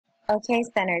Okay,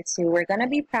 Center 2, we're going to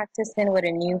be practicing with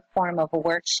a new form of a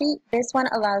worksheet. This one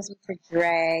allows you to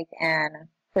drag and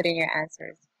put in your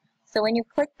answers. So when you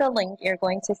click the link, you're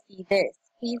going to see this.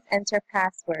 Please enter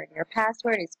password. Your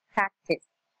password is practice.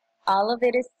 All of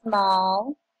it is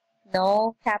small,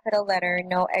 no capital letter,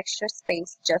 no extra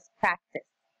space, just practice.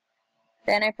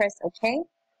 Then I press OK,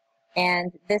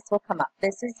 and this will come up.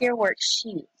 This is your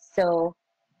worksheet. So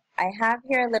I have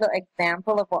here a little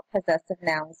example of what possessive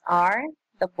nouns are.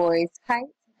 The boy's kite,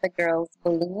 the girl's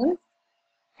balloons,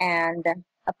 and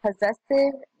a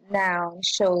possessive noun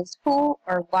shows who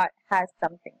or what has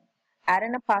something. Add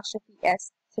an apostrophe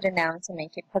S to the noun to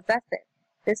make it possessive.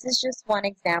 This is just one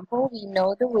example. We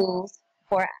know the rules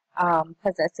for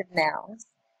possessive nouns.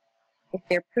 If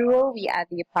they're plural, we add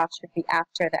the apostrophe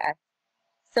after the S.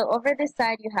 So over this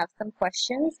side, you have some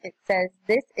questions. It says,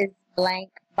 this is blank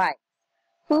bike.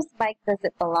 Whose bike does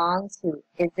it belong to?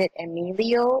 Is it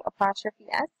Emilio, apostrophe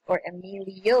S, or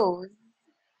Emilio's,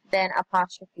 then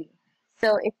apostrophe?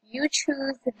 So if you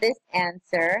choose this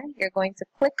answer, you're going to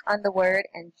click on the word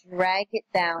and drag it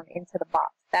down into the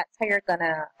box. That's how you're going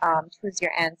to choose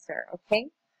your answer, okay?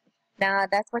 Now,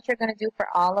 that's what you're going to do for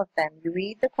all of them. You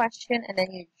read the question, and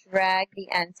then you drag the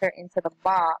answer into the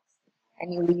box,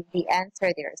 and you leave the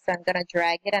answer there. So I'm going to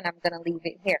drag it, and I'm going to leave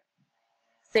it here.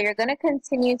 So you're going to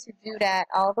continue to do that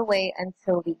all the way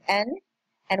until the end.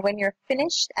 And when you're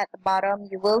finished at the bottom,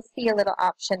 you will see a little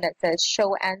option that says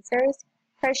Show Answers.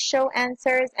 Press Show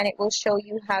Answers, and it will show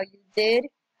you how you did.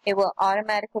 It will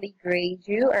automatically grade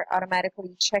you or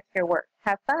automatically check your work.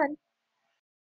 Have fun!